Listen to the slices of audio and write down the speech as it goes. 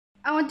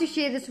I want to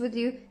share this with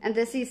you, and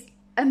this is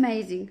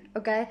amazing,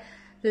 okay?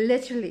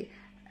 Literally.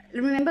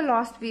 Remember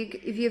last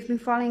week, if you've been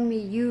following me,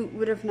 you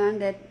would have known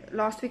that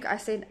last week I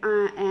said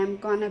I am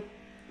gonna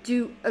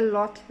do a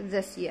lot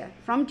this year.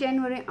 From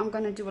January, I'm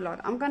gonna do a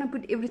lot. I'm gonna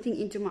put everything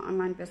into my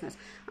online business.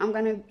 I'm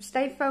gonna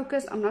stay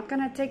focused. I'm not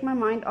gonna take my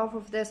mind off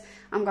of this.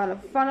 I'm gonna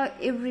follow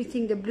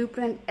everything, the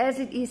blueprint as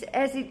it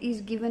is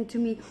given to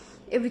me,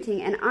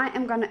 everything, and I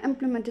am gonna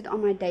implement it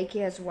on my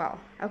daycare as well,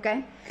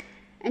 okay?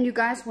 And you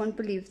guys won't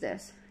believe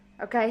this,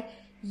 okay?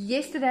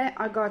 Yesterday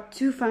I got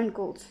 2 phone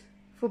calls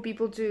for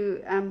people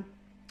to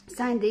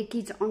sign their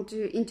kids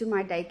into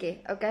my daycare,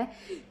 okay?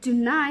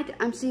 Tonight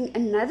I'm seeing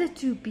another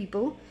 2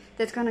 people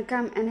that's gonna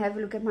come and have a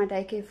look at my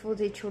daycare for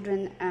their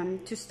children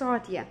to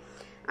start here.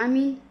 I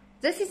mean,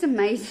 this is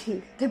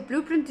amazing. The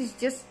blueprint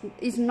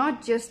is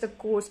not just a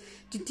course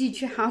to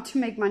teach you how to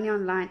make money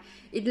online.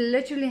 It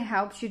literally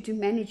helps you to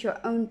manage your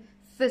own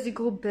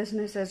physical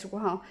business as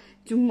well,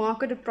 to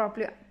market it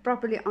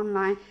properly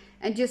online,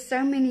 and just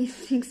so many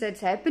things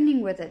that's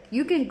happening with it.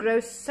 You can grow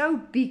so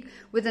big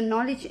with the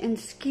knowledge and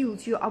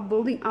skills you are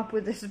building up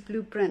with this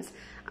blueprints.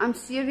 I'm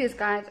serious,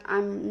 guys.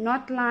 I'm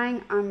not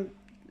lying. I'm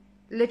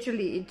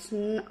literally,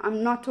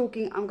 I'm not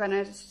talking, I'm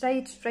gonna say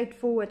it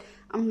straightforward.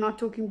 I'm not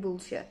talking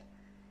bullshit,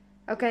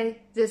 okay?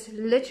 This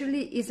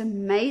literally is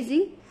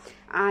amazing.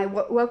 I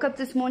woke up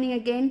this morning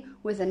again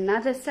with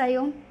another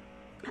sale.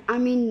 I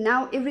mean,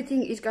 now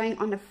everything is going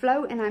on a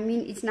flow, and I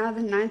mean, it's now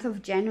the 9th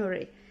of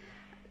January.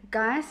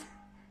 Guys,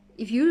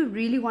 if you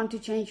really want to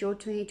change your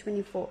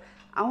 2024,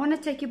 I want to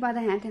take you by the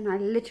hand, and I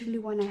literally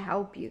want to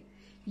help you.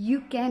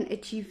 You can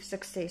achieve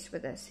success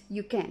with this.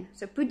 You can.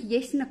 So put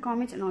yes in the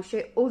comments, and I'll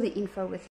share all the info with you.